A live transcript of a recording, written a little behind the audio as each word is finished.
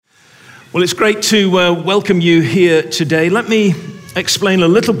Well, it's great to welcome you here today. Let me explain a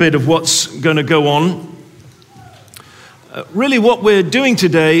little bit of what's going to go on. Really, what we're doing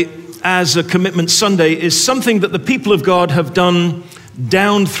today as a Commitment Sunday is something that the people of God have done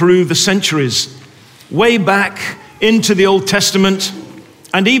down through the centuries, way back into the Old Testament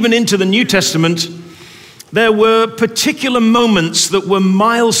and even into the New Testament. There were particular moments that were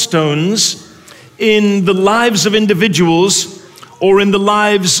milestones in the lives of individuals or in the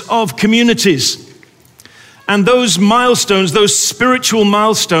lives of communities. And those milestones, those spiritual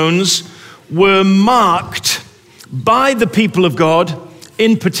milestones, were marked by the people of God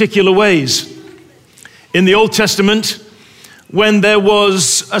in particular ways. In the Old Testament, when there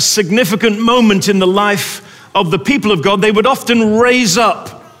was a significant moment in the life of the people of God, they would often raise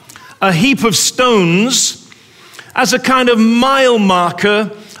up a heap of stones as a kind of mile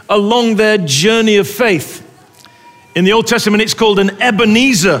marker along their journey of faith. In the Old Testament, it's called an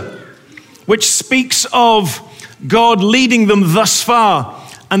Ebenezer, which speaks of God leading them thus far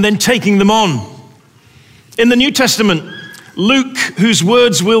and then taking them on. In the New Testament, Luke, whose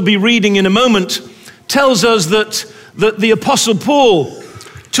words we'll be reading in a moment, tells us that the Apostle Paul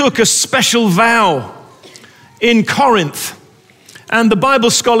took a special vow in Corinth. And the Bible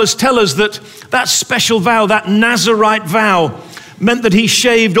scholars tell us that that special vow, that Nazirite vow, meant that he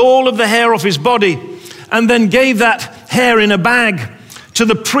shaved all of the hair off his body and then gave that hair in a bag to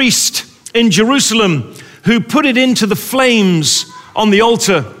the priest in Jerusalem, who put it into the flames on the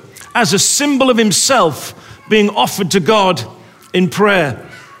altar as a symbol of himself being offered to God in prayer.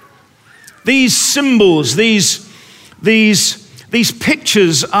 These symbols, these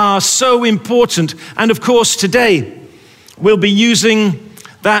pictures are so important. And of course, today we'll be using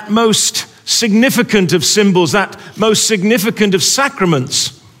that most significant of symbols, that most significant of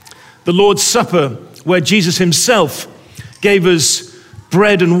sacraments, the Lord's Supper, where Jesus himself gave us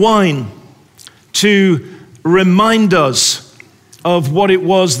bread and wine to remind us of what it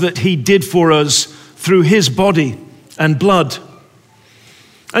was that he did for us through his body and blood.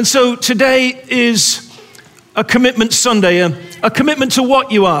 And so today is a Commitment Sunday, a commitment to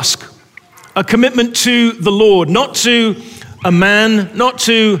what, you ask? A commitment to the Lord, not to a man, not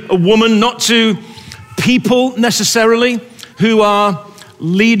to a woman, not to people necessarily who are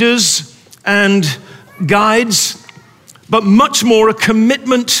leaders and guides, but much more a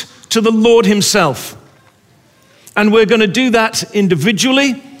commitment to the Lord himself. And we're going to do that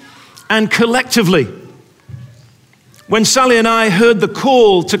individually and collectively. When Sally and I heard the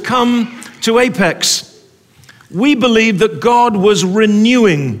call to come to Apex, we believed that God was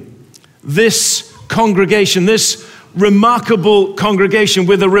renewing this congregation, this remarkable congregation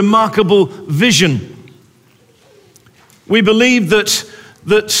with a remarkable vision. We believed that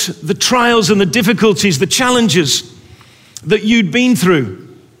the trials and the difficulties, the challenges that you'd been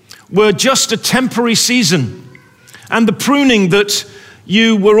through were just a temporary season, and the pruning that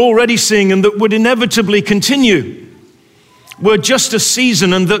you were already seeing and that would inevitably continue were just a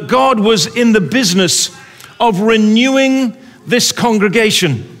season, and that God was in the business of renewing this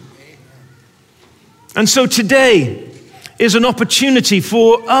congregation. And so today is an opportunity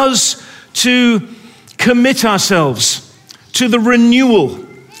for us to commit ourselves to the renewal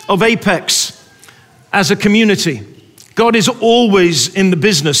of Apex as a community. God is always in the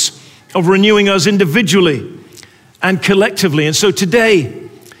business of renewing us individually and collectively. And so today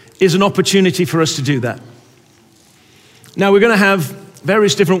is an opportunity for us to do that. Now, we're going to have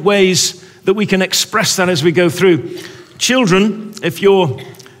various different ways that we can express that as we go through. Children, if you're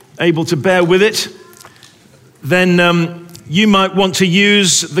able to bear with it, then you might want to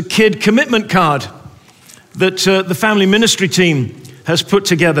use the kid commitment card that the family ministry team has put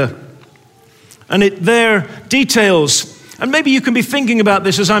together. And there details, and maybe you can be thinking about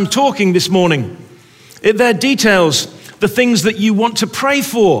this as I'm talking this morning. There details the things that you want to pray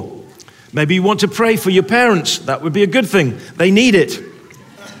for. Maybe you want to pray for your parents. That would be a good thing. They need it.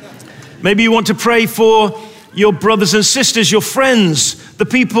 Maybe you want to pray for your brothers and sisters, your friends, the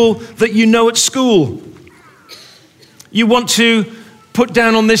people that you know at school. You want to put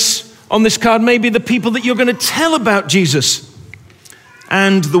down on this card maybe the people that you're going to tell about Jesus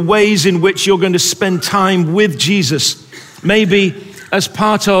and the ways in which you're going to spend time with Jesus, maybe as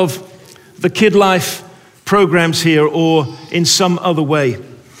part of the Kid Life programs here or in some other way.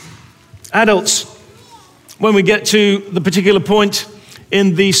 Adults, when we get to the particular point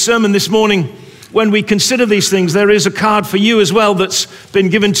in the sermon this morning, when we consider these things, there is a card for you as well that's been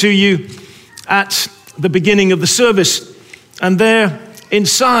given to you at the beginning of the service. And there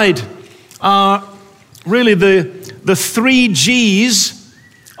inside are really the 3 G's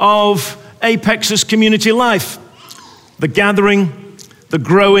of Apex's community life: the gathering, the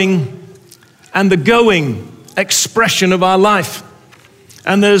growing, and the going expression of our life.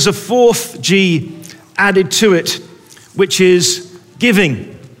 And there's a fourth G added to it, which is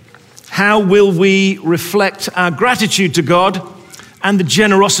giving. How will we reflect our gratitude to God and the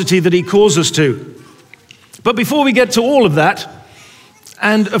generosity that he calls us to? But before we get to all of that,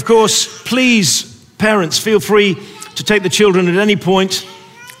 and of course, please, parents, feel free to take the children at any point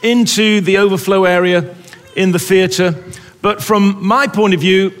into the overflow area in the theater. But from my point of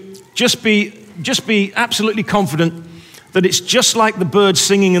view, just be absolutely confident that it's just like the birds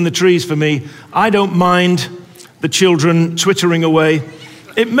singing in the trees for me. I don't mind the children twittering away.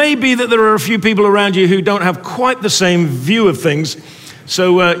 It may be that there are a few people around you who don't have quite the same view of things,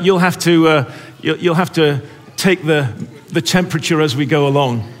 so you'll have to take the temperature as we go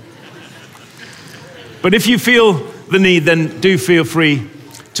along. But if you feel the need, then do feel free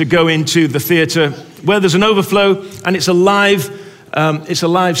to go into the theater where there's an overflow, and it's a live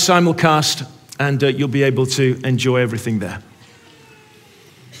simulcast, and you'll be able to enjoy everything there.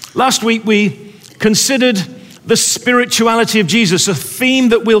 Last week we considered the spirituality of Jesus, a theme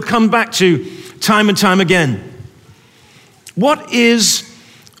that we'll come back to time and time again. What is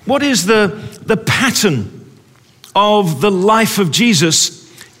the pattern of the life of Jesus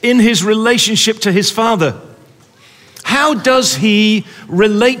in his relationship to his Father? How does he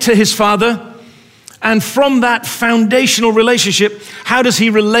relate to his Father? And from that foundational relationship, how does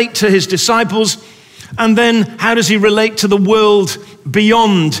he relate to his disciples? And then how does he relate to the world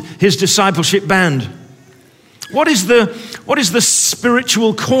beyond his discipleship band? What is the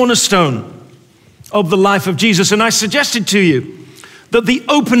spiritual cornerstone of the life of Jesus? And I suggested to you that the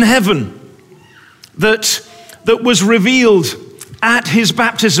open heaven that was revealed at his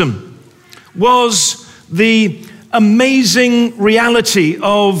baptism was the amazing reality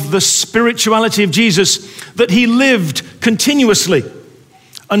of the spirituality of Jesus, that he lived continuously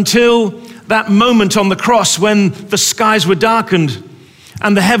until that moment on the cross when the skies were darkened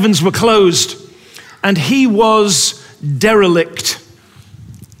and the heavens were closed, and he was derelict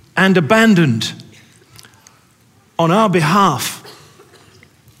and abandoned on our behalf,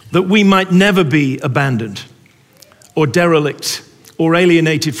 that we might never be abandoned or derelict or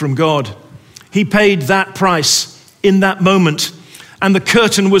alienated from God. He paid that price in that moment, and the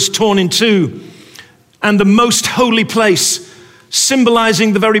curtain was torn in two, and the most holy place,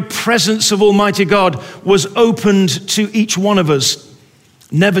 symbolizing the very presence of Almighty God, was opened to each one of us,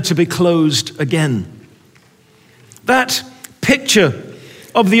 never to be closed again. That picture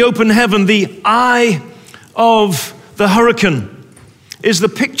of the open heaven, the eye of the hurricane, is the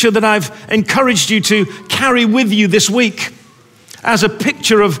picture that I've encouraged you to carry with you this week as a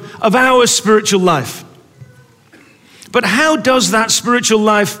picture of our spiritual life. But how does that spiritual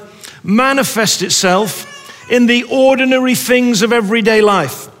life manifest itself in the ordinary things of everyday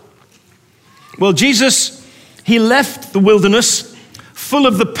life? Well, Jesus, he left the wilderness full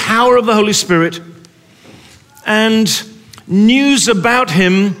of the power of the Holy Spirit, and news about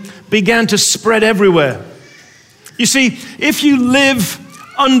him began to spread everywhere. You see, if you live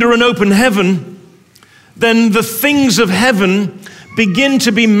under an open heaven, then the things of heaven begin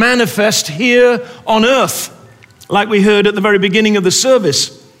to be manifest here on earth, like we heard at the very beginning of the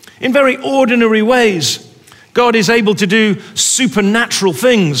service. In very ordinary ways, God is able to do supernatural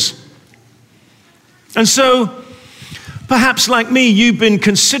things. And so, perhaps like me, you've been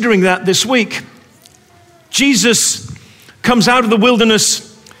considering that this week. Jesus comes out of the wilderness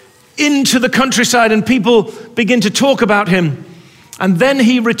into the countryside, and people begin to talk about him. And then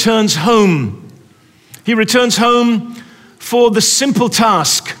he returns home. He returns home for the simple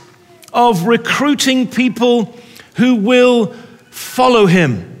task of recruiting people who will follow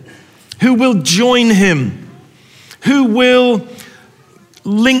him, who will join him, who will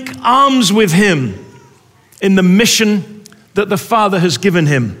link arms with him in the mission that the Father has given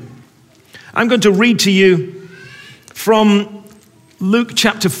him. I'm going to read to you from Luke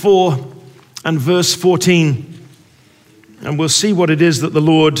chapter 4 and verse 14, and we'll see what it is that the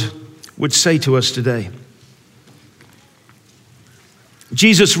Lord would say to us today.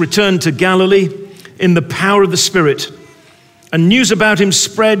 Jesus returned to Galilee in the power of the Spirit, and news about him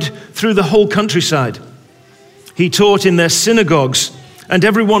spread through the whole countryside. He taught in their synagogues, and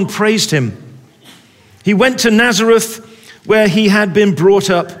everyone praised him. He went to Nazareth, where he had been brought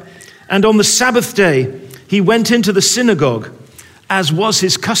up, and on the Sabbath day he went into the synagogue, as was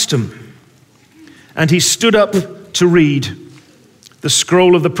his custom. And he stood up to read. The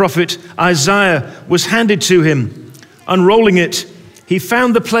scroll of the prophet Isaiah was handed to him. Unrolling it, he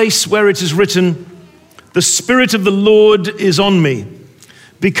found the place where it is written, "The Spirit of the Lord is on me,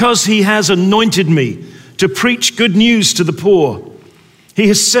 because he has anointed me to preach good news to the poor. He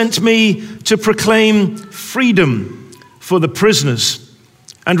has sent me to proclaim freedom for the prisoners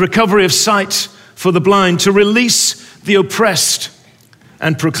and recovery of sight for the blind, to release the oppressed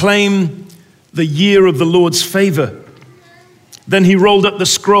and proclaim the year of the Lord's favor. Then he rolled up the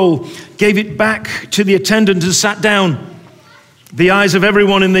scroll, gave it back to the attendant and sat down. The eyes of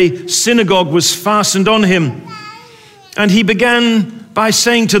everyone in the synagogue was fastened on him. And he began by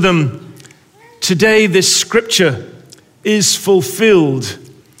saying to them, "Today this scripture is fulfilled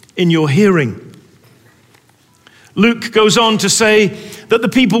in your hearing." Luke goes on to say that the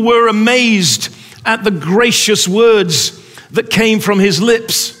people were amazed at the gracious words that came from his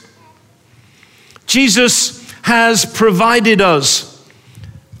lips. Jesus has provided us,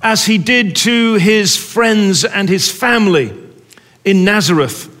 as he did to his friends and his family in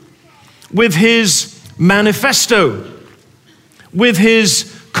Nazareth, with his manifesto, with his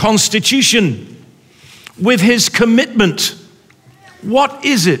constitution, with his commitment. What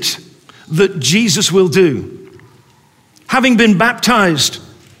is it that Jesus will do? Having been baptized,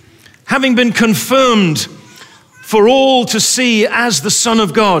 having been confirmed for all to see as the Son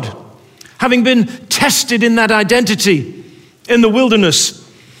of God, having been tested in that identity in the wilderness,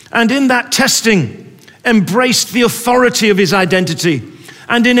 and in that testing embraced the authority of his identity,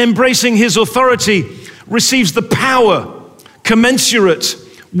 and in embracing his authority receives the power commensurate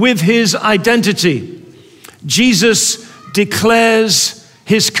with his identity. Jesus declares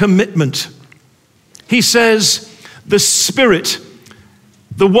his commitment. He says, "The Spirit,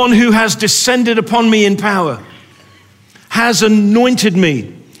 the one who has descended upon me in power, has anointed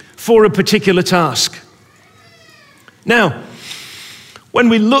me for a particular task." Now, when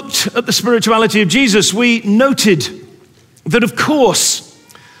we looked at the spirituality of Jesus, we noted that, of course,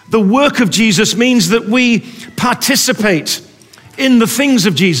 the work of Jesus means that we participate in the things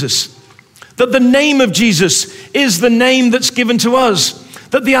of Jesus, that the name of Jesus is the name that's given to us,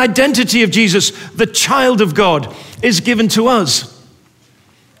 that the identity of Jesus, the child of God, is given to us.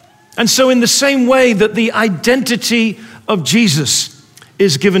 And so in the same way that the identity of Jesus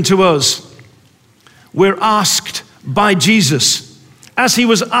is given to us, we're asked by Jesus, as he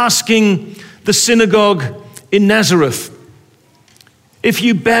was asking the synagogue in Nazareth, "If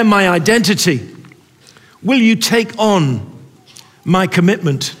you bear my identity, will you take on my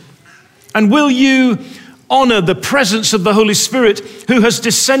commitment? And will you honor the presence of the Holy Spirit who has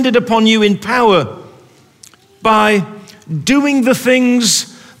descended upon you in power by doing the things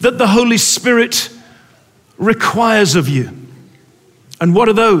that the Holy Spirit requires of you?" And what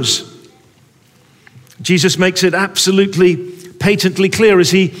are those? Jesus makes it absolutely patently clear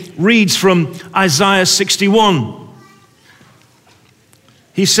as he reads from Isaiah 61.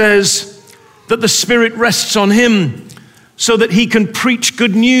 He says that the Spirit rests on him so that he can preach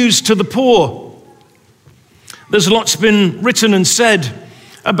good news to the poor. There's lots been written and said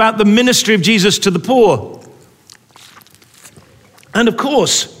about the ministry of Jesus to the poor. And of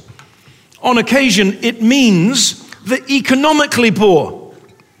course, on occasion, it means the economically poor.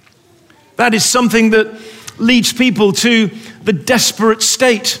 That is something that leads people to the desperate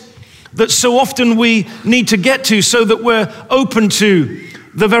state that so often we need to get to so that we're open to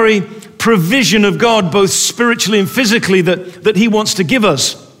the very provision of God, both spiritually and physically, that he wants to give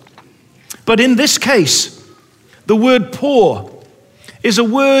us. But in this case, the word poor is a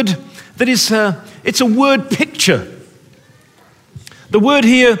word that is, it's a word picture. The word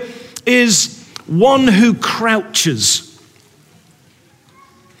here is one who crouches,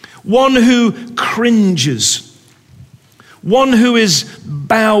 one who cringes, one who is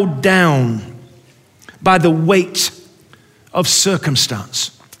bowed down by the weight of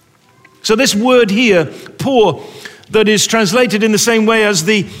circumstance. So this word here, poor, that is translated in the same way as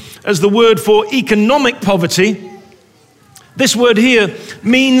the word for economic poverty, this word here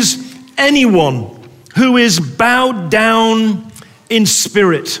means anyone who is bowed down in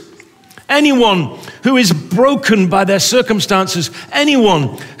spirit, anyone who is broken by their circumstances,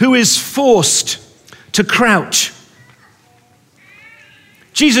 anyone who is forced to crouch.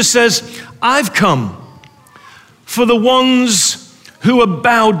 Jesus says, "I've come for the ones who are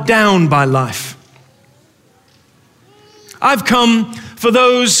bowed down by life. I've come for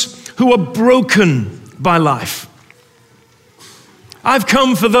those who are broken by life. I've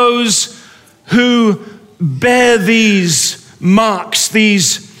come for those who bear these marks,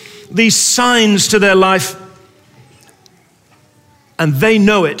 these signs to their life, and they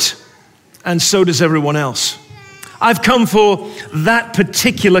know it, and so does everyone else. I've come for that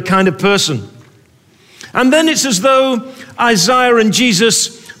particular kind of person." And then it's as though Isaiah and Jesus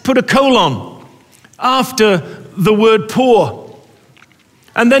put a colon after the word poor.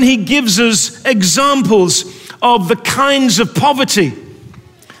 And then he gives us examples of the kinds of poverty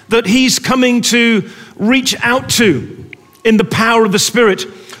that he's coming to reach out to in the power of the Spirit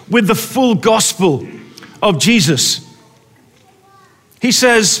with the full gospel of Jesus. He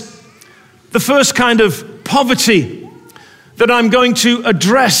says, the first kind of poverty that I'm going to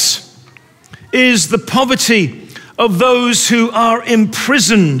address is the poverty of those who are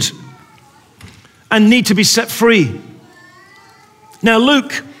imprisoned and need to be set free. Now,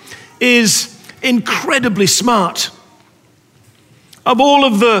 Luke is incredibly smart. Of all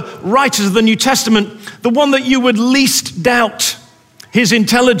of the writers of the New Testament, the one that you would least doubt his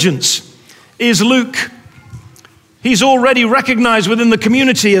intelligence is Luke. He's already recognized within the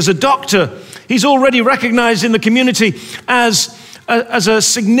community as a doctor. He's already recognized in the community as a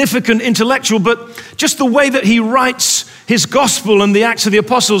significant intellectual, but just the way that he writes his gospel and the Acts of the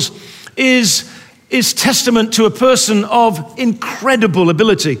Apostles is testament to a person of incredible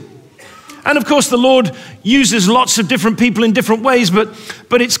ability. And of course, the Lord uses lots of different people in different ways, but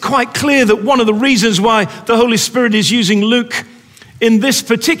it's quite clear that one of the reasons why the Holy Spirit is using Luke in this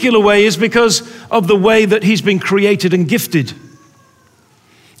particular way is because of the way that he's been created and gifted.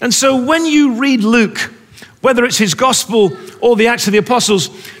 And so when you read Luke, whether it's his gospel or the Acts of the Apostles,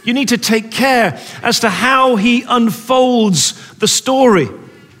 you need to take care as to how he unfolds the story.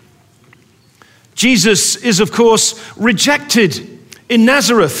 Jesus is, of course, rejected in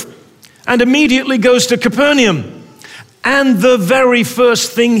Nazareth and immediately goes to Capernaum. And the very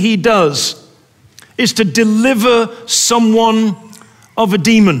first thing he does is to deliver someone of a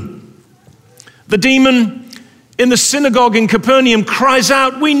demon. The demon in the synagogue in Capernaum cries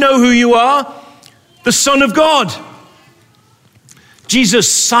out, "We know who you are, the Son of God."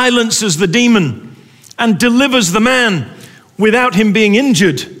 Jesus silences the demon and delivers the man without him being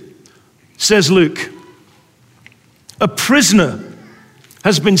injured, says Luke. A prisoner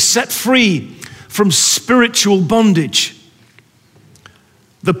has been set free from spiritual bondage.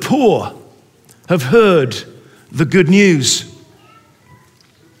 The poor have heard the good news.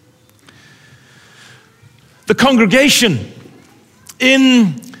 The congregation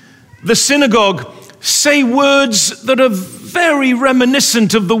in the synagogue say words that are very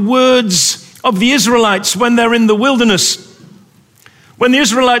reminiscent of the words of the Israelites when they're in the wilderness. When the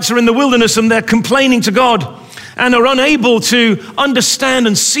Israelites are in the wilderness and they're complaining to God and are unable to understand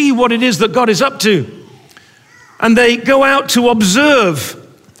and see what it is that God is up to. And they go out to observe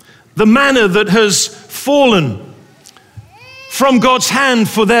the manna that has fallen from God's hand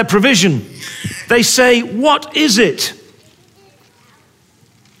for their provision. They say, "What is it?"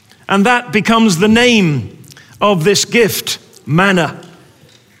 And that becomes the name of this gift, manna.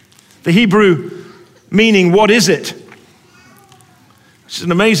 The Hebrew meaning, "What is it?" It's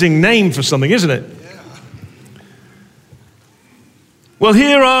an amazing name for something, isn't it? Well,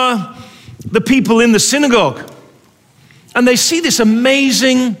 here are the people in the synagogue, and they see this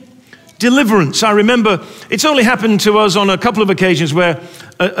amazing deliverance. I remember it's only happened to us on a couple of occasions where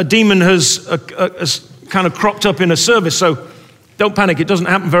a demon has kind of cropped up in a service, so don't panic, it doesn't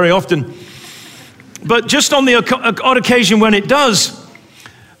happen very often. But just on the odd occasion when it does,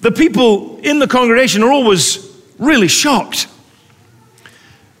 the people in the congregation are always really shocked.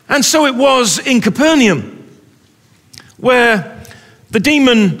 And so it was in Capernaum, where the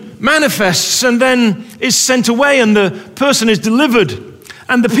demon manifests and then is sent away and the person is delivered.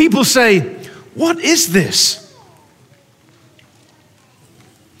 And the people say, "What is this?"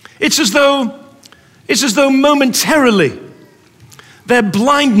 It's as though momentarily their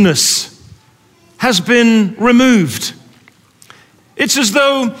blindness has been removed. It's as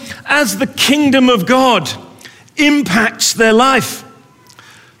though as the kingdom of God impacts their life,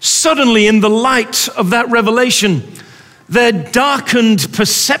 suddenly in the light of that revelation, their darkened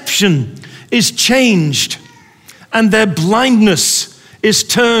perception is changed and their blindness is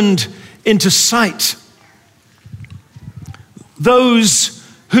turned into sight. Those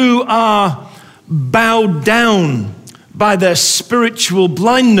who are bowed down by their spiritual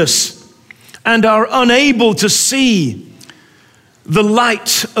blindness and are unable to see the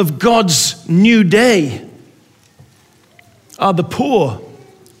light of God's new day are the poor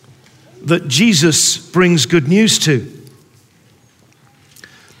that Jesus brings good news to.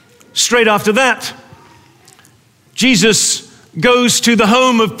 Straight after that, Jesus goes to the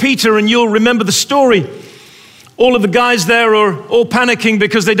home of Peter, and you'll remember the story. All of the guys there are all panicking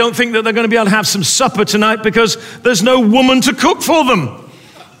because they don't think that they're going to be able to have some supper tonight because there's no woman to cook for them.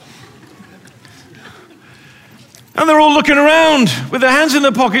 And they're all looking around with their hands in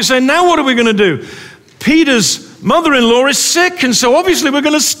their pockets saying, "Now what are we going to do? Peter's mother-in-law is sick, and so obviously we're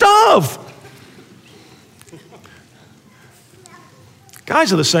going to starve."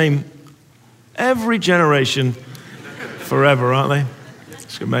 Guys are the same every generation forever, aren't they?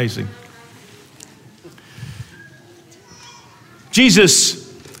 It's amazing. Jesus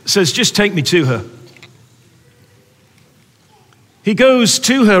says, just take me to her. He goes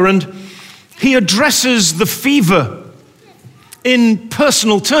to her and he addresses the fever in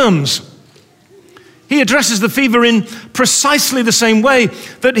personal terms. He addresses the fever in precisely the same way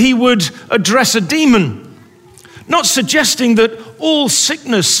that he would address a demon, not suggesting that all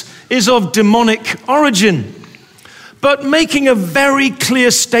sickness is of demonic origin, but making a very clear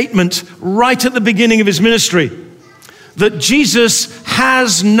statement right at the beginning of his ministry that Jesus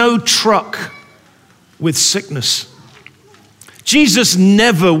has no truck with sickness. Jesus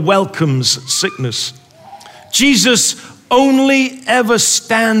never welcomes sickness. Jesus only ever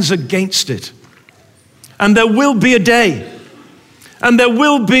stands against it. And there will be a day, and there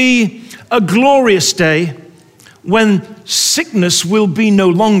will be a glorious day when sickness will be no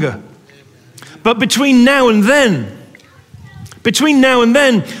longer. But between now and then,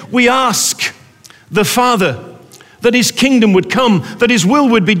 we ask the Father that his kingdom would come, that his will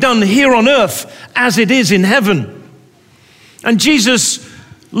would be done here on earth as it is in heaven. And Jesus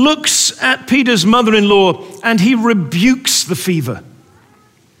looks at Peter's mother-in-law and he rebukes the fever,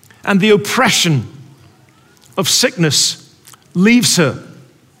 and the oppression of sickness leaves her.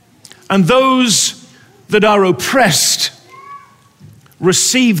 And those that are oppressed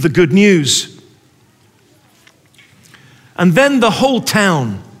receive the good news. And then the whole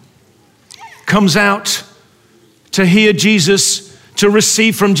town comes out to hear Jesus, to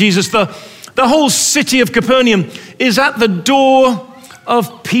receive from Jesus. The whole city of Capernaum is at the door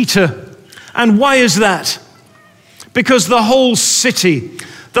of Peter. And why is that? Because the whole city,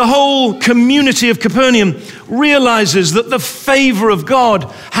 the whole community of Capernaum realizes that the favor of God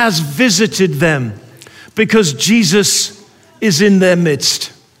has visited them because Jesus is in their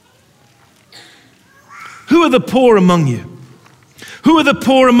midst. Who are the poor among you? Who are the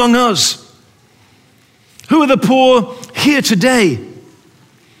poor among us? Who are the poor here today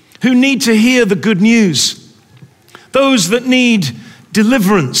who need to hear the good news? Those that need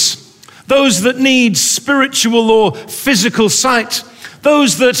deliverance, those that need spiritual or physical sight,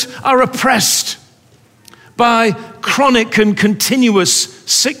 those that are oppressed by chronic and continuous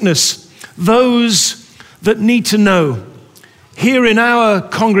sickness, those that need to know here in our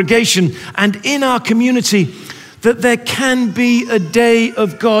congregation and in our community that there can be a day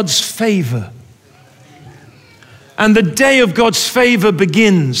of God's favor. And the day of God's favor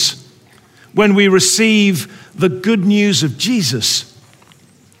begins when we receive the good news of Jesus,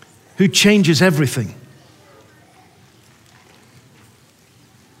 who changes everything.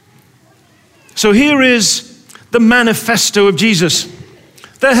 So here is the manifesto of Jesus.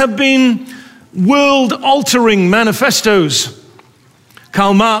 There have been world-altering manifestos.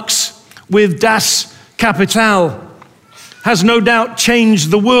 Karl Marx, with Das Kapital, has no doubt changed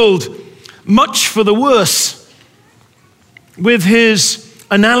the world, much for the worse, with his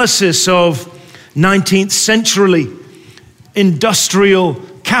analysis of 19th century industrial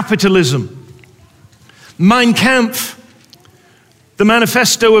capitalism. Mein Kampf, the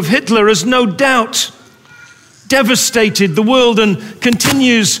manifesto of Hitler, has no doubt devastated the world and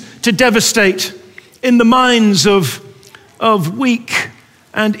continues to devastate in the minds of weak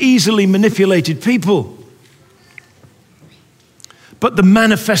and easily manipulated people. But the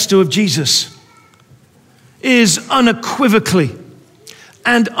manifesto of Jesus is unequivocally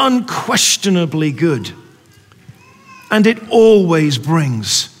and unquestionably good. And it always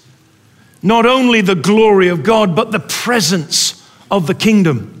brings not only the glory of God, but the presence of the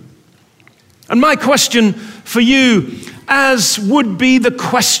kingdom. And my question for you, as would be the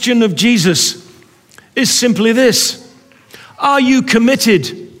question of Jesus, is simply this: are you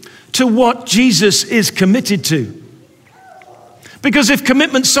committed to what Jesus is committed to? Because if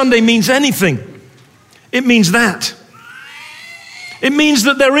Commitment Sunday means anything, it means that. It means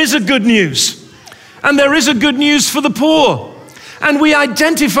that there is a good news, and there is a good news for the poor. And we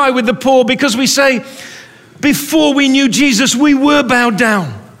identify with the poor because we say, before we knew Jesus, we were bowed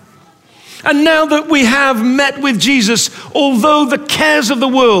down. And now that we have met with Jesus, although the cares of the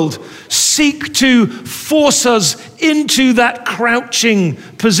world seek to force us into that crouching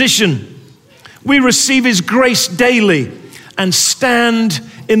position, we receive his grace daily and stand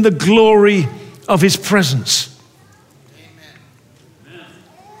in the glory of his presence. Amen.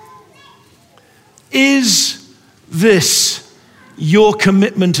 Is this your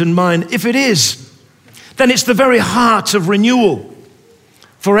commitment and mine? If it is, then it's the very heart of renewal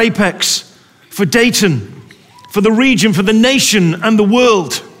for Apex, for Dayton, for the region, for the nation and the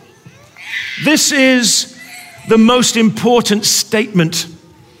world. This is the most important statement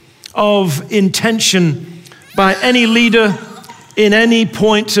of intention by any leader, in any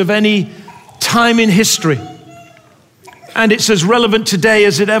point of any time in history. And it's as relevant today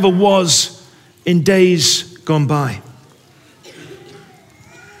as it ever was in days gone by.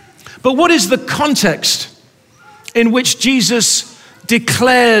 But what is the context in which Jesus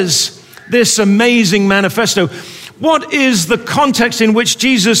declares this amazing manifesto? What is the context in which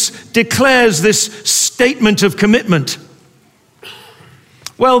Jesus declares this statement of commitment?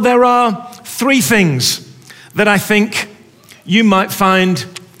 Well, there are three things that I think you might find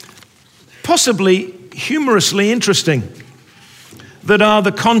possibly humorously interesting that are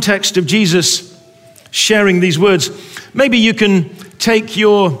the context of Jesus sharing these words. Maybe you can take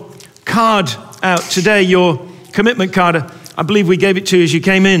your card out today, your commitment card. I believe we gave it to you as you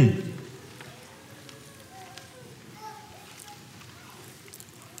came in.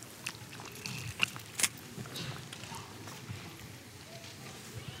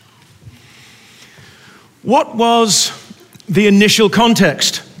 What was the initial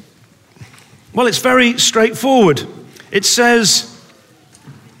context? Well, it's very straightforward. It says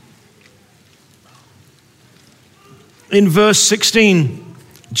in verse 16,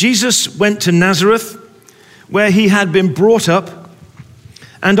 Jesus went to Nazareth, where he had been brought up,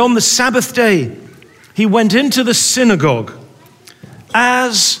 and on the Sabbath day he went into the synagogue,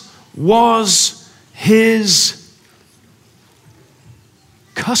 as was his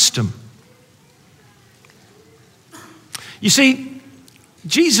custom. You see,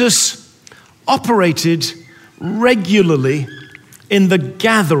 Jesus operated regularly in the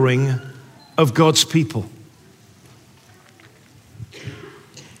gathering of God's people.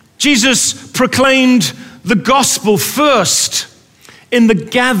 Jesus proclaimed the gospel first in the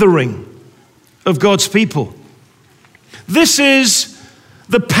gathering of God's people. This is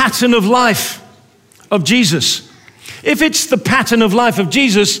the pattern of life of Jesus. If it's the pattern of life of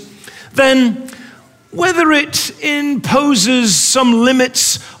Jesus, then whether it imposes some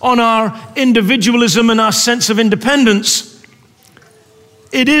limits on our individualism and our sense of independence,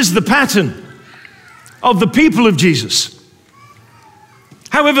 it is the pattern of the people of Jesus.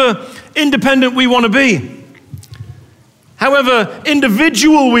 However independent we want to be, however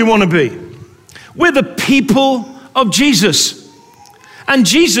individual we want to be, we're the people of Jesus. And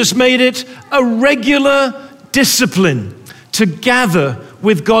Jesus made it a regular discipline to gather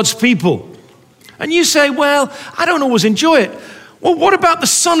with God's people. And you say, well, I don't always enjoy it. Well, what about the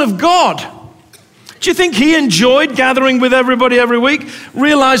Son of God? Do you think he enjoyed gathering with everybody every week,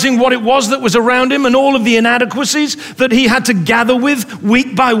 realizing what it was that was around him and all of the inadequacies that he had to gather with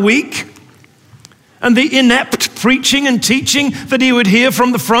week by week? And the inept preaching and teaching that he would hear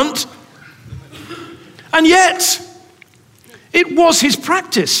from the front? And yet, it was his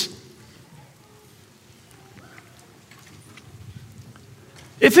practice.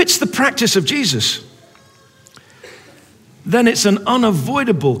 If it's the practice of Jesus, then it's an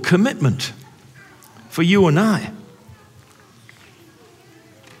unavoidable commitment for you and I.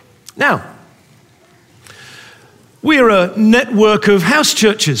 Now, we're a network of house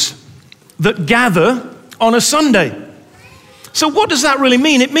churches that gather on a Sunday. So what does that really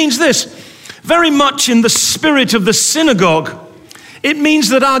mean? It means this: very much in the spirit of the synagogue, it means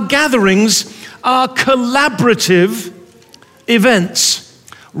that our gatherings are collaborative events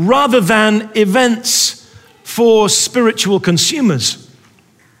rather than events for spiritual consumers.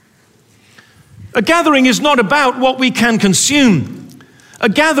 A gathering is not about what we can consume. A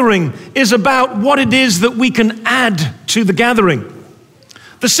gathering is about what it is that we can add to the gathering.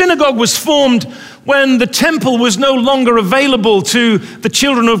 The synagogue was formed when the temple was no longer available to the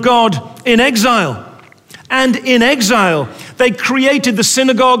children of God in exile. And in exile, they created the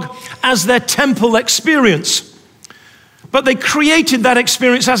synagogue as their temple experience. But they created that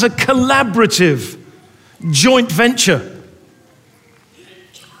experience as a collaborative joint venture.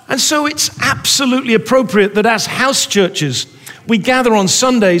 And so it's absolutely appropriate that as house churches, we gather on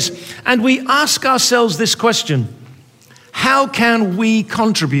Sundays and we ask ourselves this question: how can we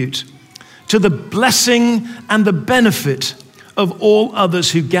contribute to the blessing and the benefit of all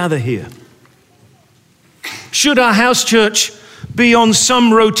others who gather here? Should our house church be on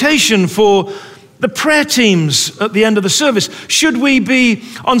some rotation for the prayer teams at the end of the service? Should we be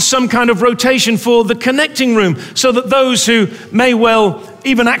on some kind of rotation for the connecting room so that those who may well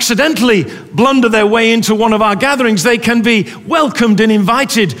even accidentally blunder their way into one of our gatherings, they can be welcomed and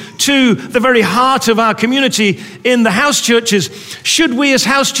invited to the very heart of our community in the house churches? Should we as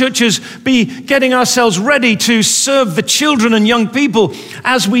house churches be getting ourselves ready to serve the children and young people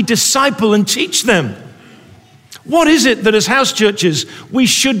as we disciple and teach them? What is it that as house churches we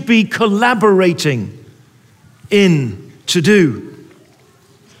should be collaborating in to do?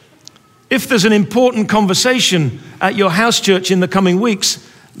 if there's an important conversation at your house church in the coming weeks,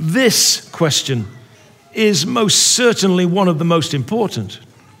 this question is most certainly one of the most important.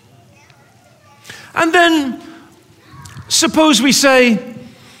 And then suppose we say,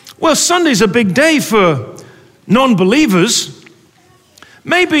 well, Sunday's a big day for non-believers.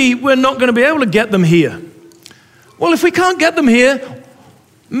 Maybe we're not going to be able to get them here. Well, if we can't get them here,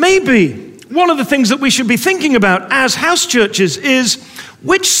 maybe one of the things that we should be thinking about as house churches is,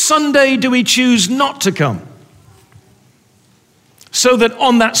 which Sunday do we choose not to come? So that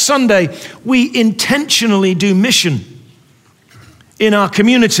on that Sunday, we intentionally do mission in our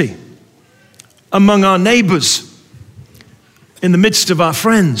community, among our neighbors, in the midst of our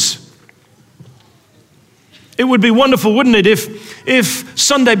friends. It would be wonderful, wouldn't it, if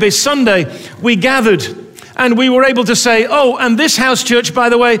Sunday by Sunday we gathered and we were able to say, oh, and this house church, by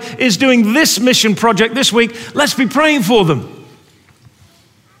the way, is doing this mission project this week. Let's be praying for them.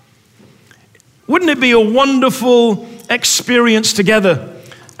 Wouldn't it be a wonderful experience together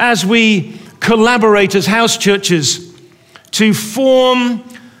as we collaborate as house churches to form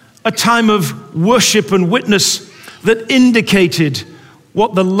a time of worship and witness that indicated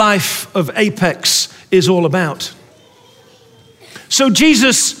what the life of Apex is all about? So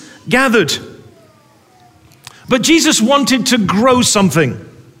Jesus gathered, but Jesus wanted to grow something,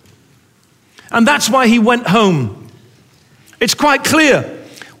 and that's why he went home. It's quite clear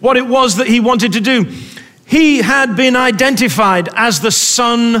what it was that he wanted to do. He had been identified as the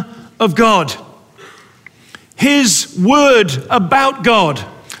Son of God. His word about God,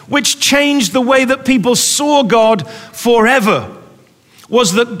 which changed the way that people saw God forever,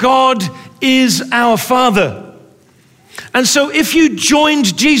 was that God is our Father. And so if you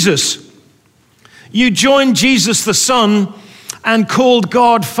joined Jesus, you joined Jesus the Son and called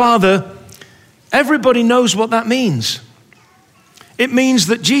God Father, everybody knows what that means. It means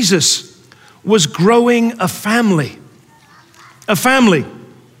that Jesus was growing a family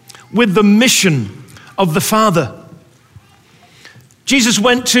with the mission of the Father. Jesus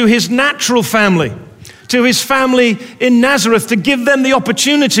went to his natural family, to his family in Nazareth, to give them the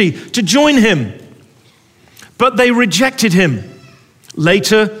opportunity to join him. But they rejected him.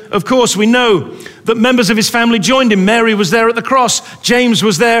 Later, of course, we know that members of his family joined him. Mary was there at the cross. James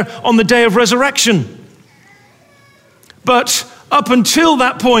was there on the day of resurrection. But up until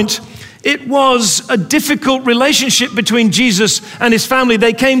that point, it was a difficult relationship between Jesus and his family.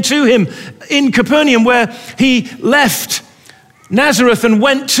 They came to him in Capernaum, where he left Nazareth and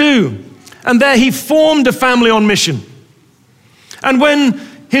went to, and there he formed a family on mission. And when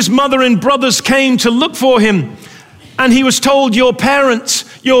his mother and brothers came to look for him, and he was told, your parents,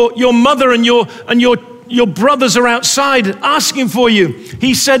 your mother and your brothers are outside asking for you,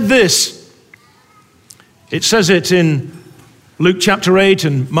 he said this. It says it in Luke chapter 8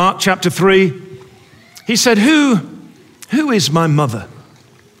 and Mark chapter 3. He said, who is my mother?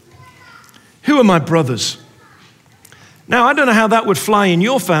 Who are my brothers? Now, I don't know how that would fly in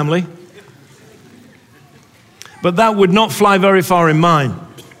your family, but that would not fly very far in mine.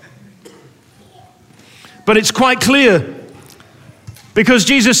 But it's quite clear, because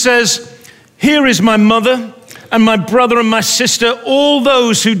Jesus says, here is my mother and my brother and my sister, all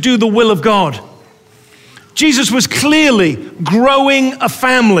those who do the will of God. Jesus was clearly growing a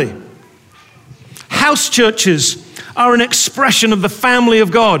family. House churches are an expression of the family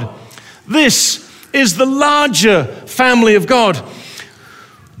of God. This is the larger family of God.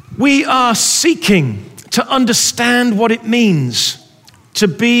 We are seeking to understand what it means to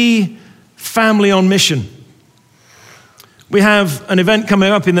be family on mission. We have an event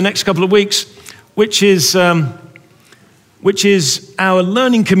coming up in the next couple of weeks, which is our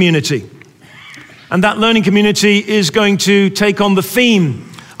learning community. And that learning community is going to take on the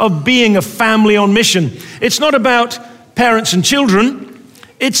theme of being a family on mission. It's not about parents and children.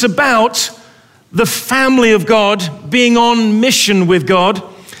 It's about the family of God being on mission with God.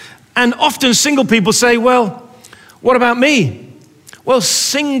 And often single people say, well, what about me? Well,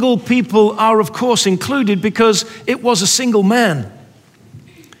 single people are, of course, included, because it was a single man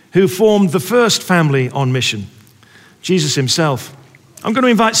who formed the first family on mission, Jesus himself. I'm going to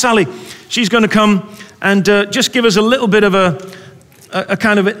invite Sally. She's going to come and just give us a little bit of a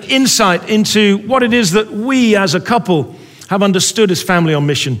kind of an insight into what it is that we as a couple have understood as family on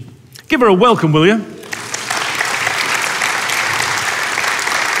mission. Give her a welcome, will you?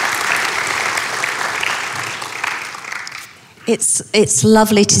 It's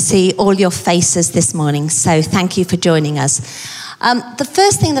lovely to see all your faces this morning, so thank you for joining us. The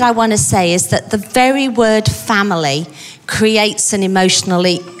first thing that I want to say is that the very word family creates an emotional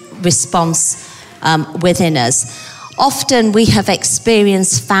response within us. often we have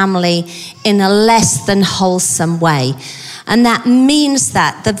experienced family in a less than wholesome way. And that means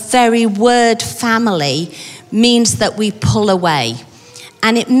that the very word family means that we pull away.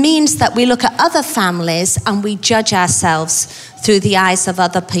 And it means that we look at other families and we judge ourselves through the eyes of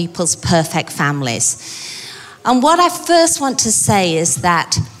other people's perfect families. And what I first want to say is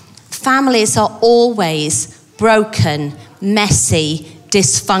that families are always broken, messy,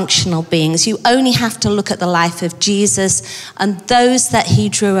 dysfunctional beings. You only have to look at the life of Jesus and those that he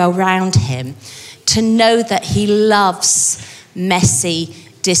drew around him to know that he loves messy,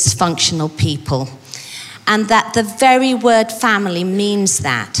 dysfunctional people. And that the very word family means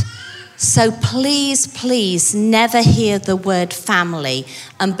that. So please, please never hear the word family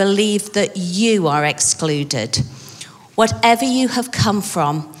and believe that you are excluded. Whatever you have come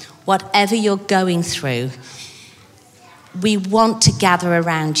from, whatever you're going through, we want to gather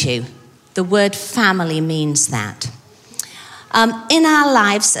around you. The word family means that. In our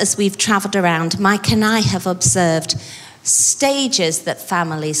lives, as we've traveled around, Mike and I have observed stages that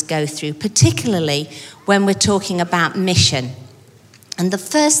families go through, particularly when we're talking about mission. And the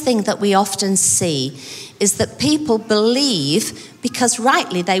first thing that we often see is that people believe, because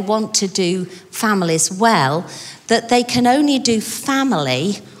rightly they want to do families well, that they can only do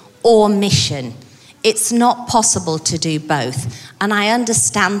family or mission. It's not possible to do both. And I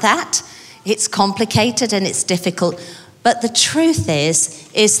understand that. It's complicated and it's difficult. But the truth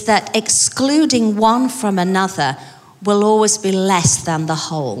is that excluding one from another will always be less than the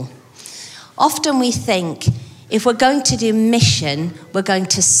whole. Often we think if we're going to do mission, we're going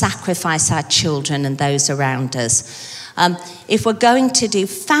to sacrifice our children and those around us. If we're going to do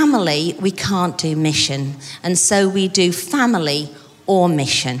family, we can't do mission. And so we do family or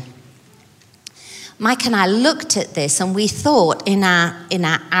mission. Mike and I looked at this and we thought in our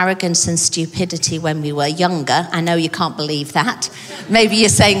arrogance and stupidity when we were younger, I know you can't believe that. Maybe you're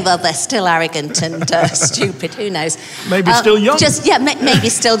saying, well, they're still arrogant and stupid, who knows? Maybe still young. Maybe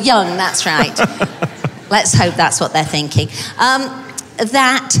still young, that's right. Let's hope that's what they're thinking.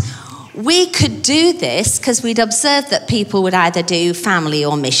 That we could do this because we'd observed that people would either do family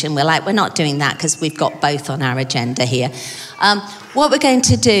or mission. We're like, we're not doing that because we've got both on our agenda here. What we're going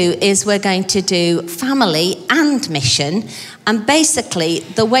to do is we're going to do family and mission. And basically,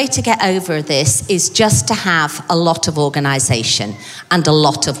 the way to get over this is just to have a lot of organisation and a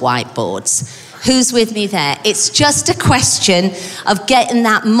lot of whiteboards. Who's with me there? It's just a question of getting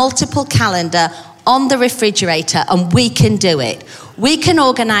that multiple calendar on the refrigerator, and we can do it. We can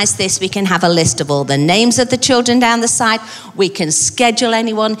organise this. We can have a list of all the names of the children down the side. We can schedule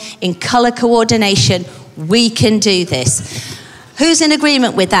anyone in colour coordination. We can do this. Who's in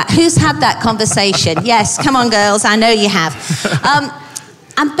agreement with that? Who's had that conversation? Yes, come on, girls. I know you have.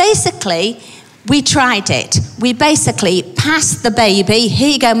 And basically, we tried it. We basically passed the baby. Here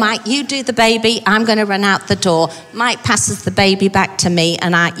you go, Mike. You do the baby. I'm going to run out the door. Mike passes the baby back to me,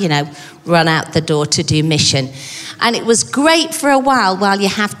 and I, run out the door to do mission. And it was great for a while you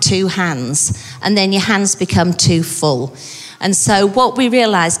have two hands, and then your hands become too full. And so what we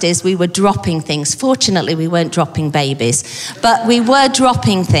realised is we were dropping things. Fortunately, we weren't dropping babies, but we were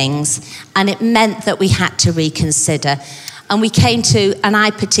dropping things, and it meant that we had to reconsider. And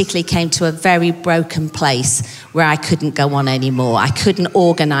I particularly came to a very broken place where I couldn't go on anymore. I couldn't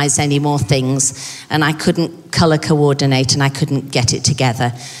organise any more things, and I couldn't colour coordinate, and I couldn't get it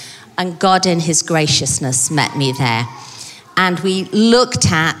together. And God in his graciousness met me there. And we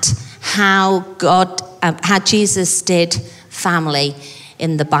looked at how Jesus did family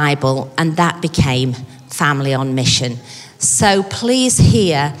in the Bible, and that became family on mission. So please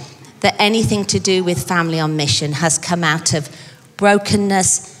hear that anything to do with family on mission has come out of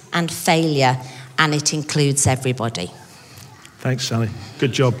brokenness and failure, and it includes everybody. Thanks, Sally.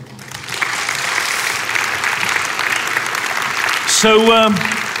 Good job.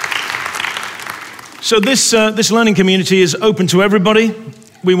 So this learning community is open to everybody.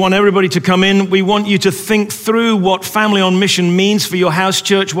 We want everybody to come in. We want you to think through what family on mission means for your house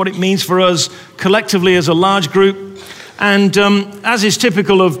church, what it means for us collectively as a large group. And as is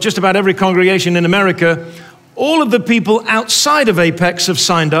typical of just about every congregation in America, all of the people outside of Apex have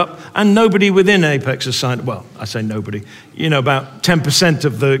signed up, and nobody within Apex has signed up. Well, I say nobody. About 10%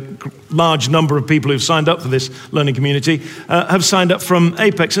 of the large number of people who've signed up for this learning community have signed up from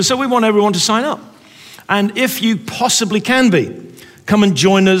Apex. And so we want everyone to sign up. And if you possibly can be, come and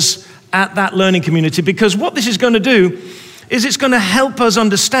join us at that learning community, because what this is going to do is it's going to help us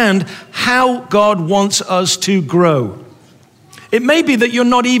understand how God wants us to grow. It may be that you're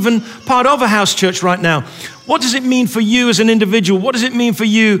not even part of a house church right now. What does it mean for you as an individual? What does it mean for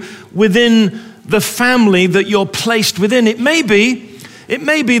you within the family that you're placed within. It may be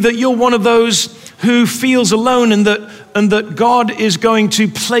that you're one of those who feels alone, and that God is going to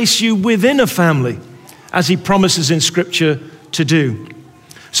place you within a family, as he promises in Scripture to do.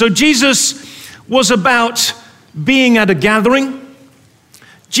 So Jesus was about being at a gathering.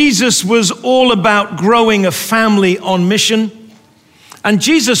 Jesus was all about growing a family on mission. And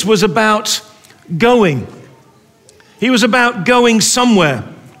Jesus was about going. He was about going somewhere.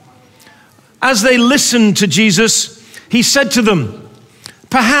 As they listened to Jesus, he said to them,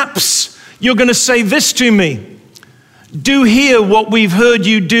 "Perhaps you're going to say this to me. Do here what we've heard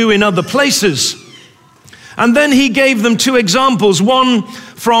you do in other places." And then he gave them two examples, one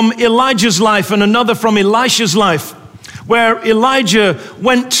from Elijah's life and another from Elisha's life, where Elijah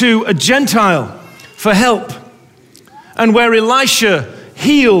went to a Gentile for help, and where Elisha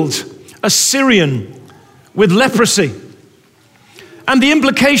healed a Syrian with leprosy. And the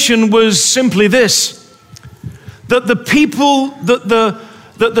implication was simply this, that the people that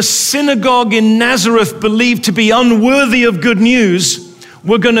the synagogue in Nazareth believed to be unworthy of good news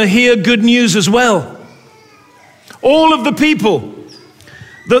were going to hear good news as well. All of the people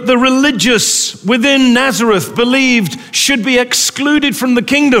that the religious within Nazareth believed should be excluded from the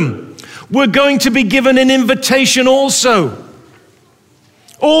kingdom were going to be given an invitation also.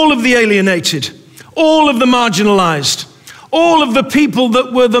 All of the alienated, all of the marginalized, all of the people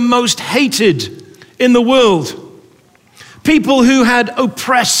that were the most hated in the world, people who had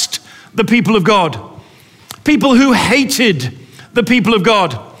oppressed the people of God, people who hated the people of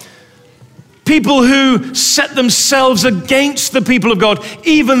God, people who set themselves against the people of God,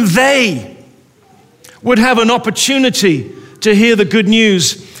 even they would have an opportunity to hear the good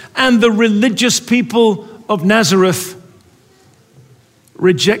news. And the religious people of Nazareth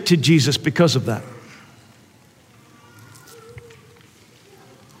rejected Jesus because of that.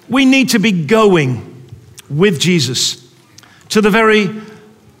 We need to be going with Jesus to the very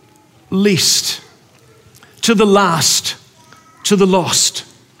least, to the last, to the lost.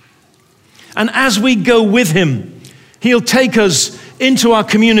 And as we go with him, he'll take us into our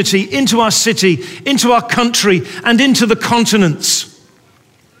community, into our city, into our country, and into the continents.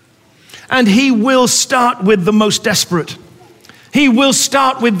 And he will start with the most desperate. He will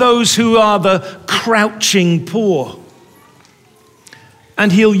start with those who are the crouching poor.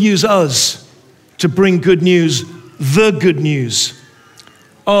 And he'll use us to bring good news, the good news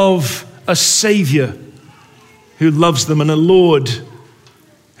of a Savior who loves them and a Lord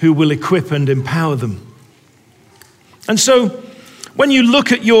who will equip and empower them. And so, when you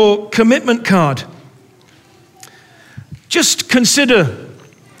look at your commitment card, just consider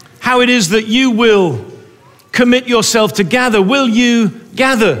how it is that you will commit yourself to gather. Will you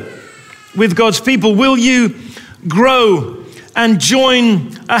gather with God's people? Will you grow and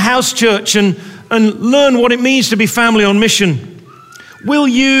join a house church and learn what it means to be family on mission? Will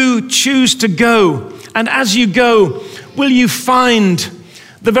you choose to go? And as you go, will you find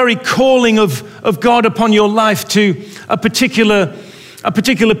the very calling of God upon your life to a particular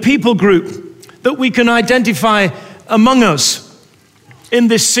people group that we can identify among us in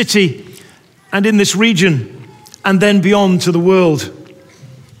this city and in this region and then beyond to the world?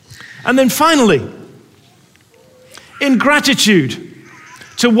 And then finally, in gratitude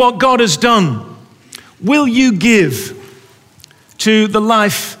to what God has done, will you give to the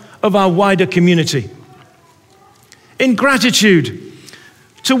life of our wider community? In gratitude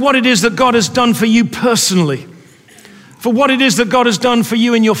to what it is that God has done for you personally, for what it is that God has done for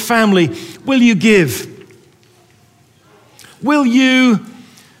you and your family, will you give? Will you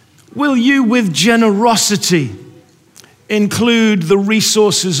with generosity include the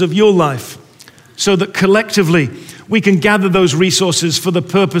resources of your life so that collectively we can gather those resources for the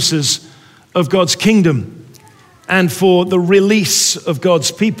purposes of God's kingdom and for the release of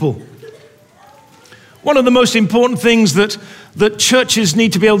God's people? One of the most important things that churches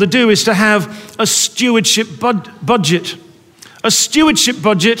need to be able to do is to have a stewardship budget. A stewardship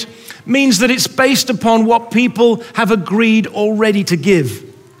budget means that it's based upon what people have agreed already to give.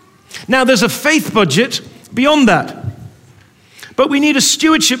 Now, there's a faith budget beyond that. But we need a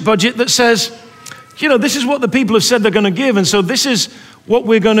stewardship budget that says, this is what the people have said they're going to give, and so this is what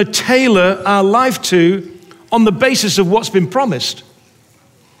we're going to tailor our life to on the basis of what's been promised.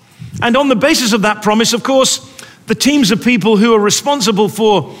 And on the basis of that promise, of course, the teams of people who are responsible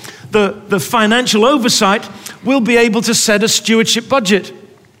for the financial oversight will be able to set a stewardship budget.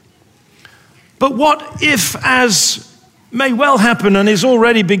 But what if, as may well happen and is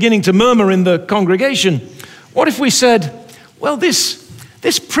already beginning to murmur in the congregation, what if we said, well, this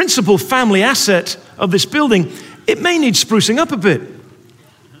principal family asset of this building, it may need sprucing up a bit.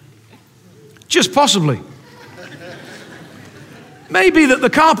 Just possibly. Maybe that the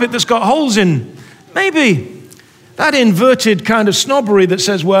carpet that's got holes in, maybe that inverted kind of snobbery that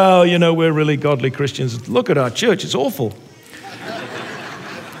says, well, you know, we're really godly Christians. Look at our church, it's awful.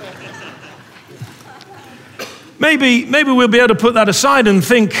 Maybe we'll be able to put that aside and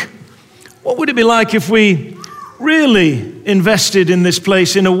think, what would it be like if we really invested in this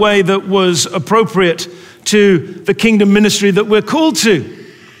place in a way that was appropriate to the kingdom ministry that we're called to?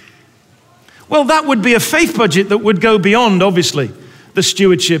 Well, that would be a faith budget that would go beyond, obviously, the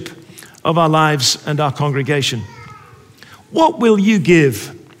stewardship of our lives and our congregation. What will you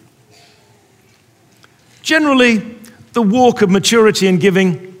give? Generally, the walk of maturity in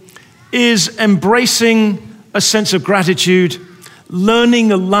giving is embracing a sense of gratitude,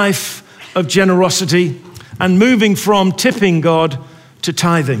 learning a life of generosity, and moving from tipping God to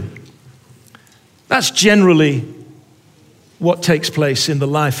tithing. That's generally what takes place in the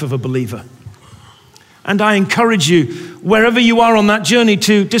life of a believer. And I encourage you, wherever you are on that journey,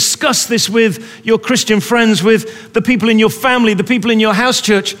 to discuss this with your Christian friends, with the people in your family, the people in your house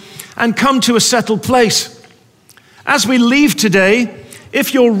church, and come to a settled place. As we leave today,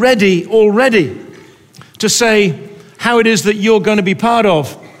 if you're ready already to say how it is that you're going to be part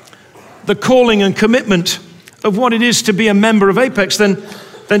of the calling and commitment of what it is to be a member of Apex, then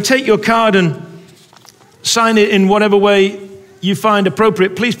take your card and sign it in whatever way you find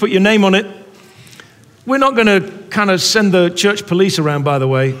appropriate. Please put your name on it. We're not going to kind of send the church police around, by the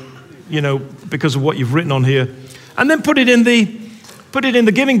way, you know, because of what you've written on here. And then put it in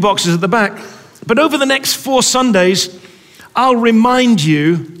the giving boxes at the back. But over the next 4 Sundays, I'll remind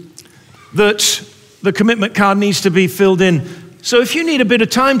you that the commitment card needs to be filled in. So if you need a bit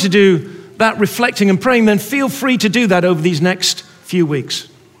of time to do that reflecting and praying, then feel free to do that over these next few weeks.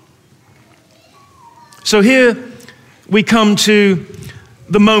 So here we come to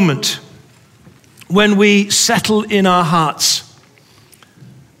the moment when we settle in our hearts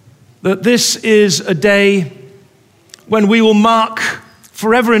that this is a day when we will mark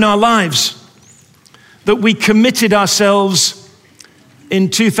forever in our lives that we committed ourselves in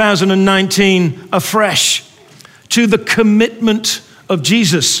 2019 afresh to the commitment of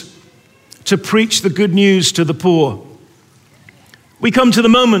Jesus to preach the good news to the poor. We come to the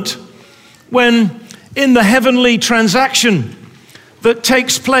moment when in the heavenly transaction that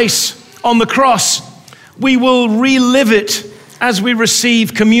takes place on the cross, we will relive it as we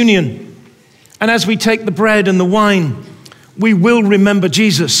receive communion. And as we take the bread and the wine, we will remember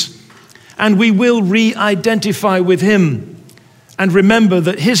Jesus and we will re-identify with him and remember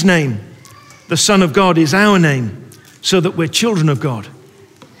that his name, the Son of God, is our name so that we're children of God.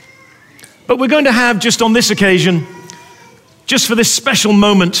 But we're going to have, just on this occasion, just for this special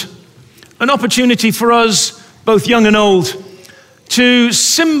moment, an opportunity for us, both young and old, to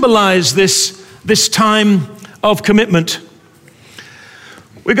symbolize this time of commitment.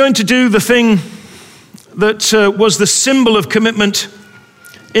 We're going to do the thing that was the symbol of commitment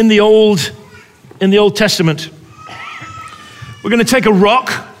in the Old Testament. We're going to take a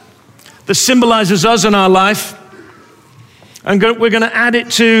rock that symbolizes us in our life, and we're going to add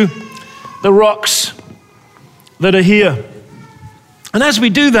it to the rocks that are here. And as we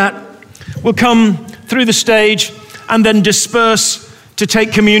do that, we'll come through the stage and then disperse to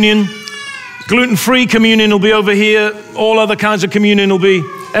take communion. Gluten-free communion will be over here. All other kinds of communion will be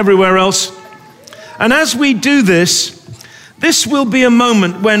everywhere else. And as we do this will be a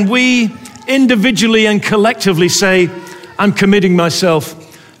moment when we individually and collectively say, I'm committing myself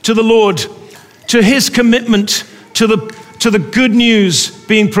to the Lord, to his commitment to the good news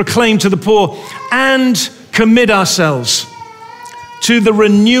being proclaimed to the poor, and commit ourselves to the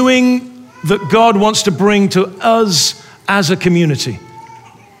renewing that God wants to bring to us as a community.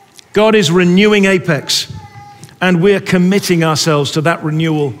 God is renewing Apex, and we're committing ourselves to that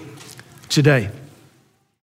renewal today.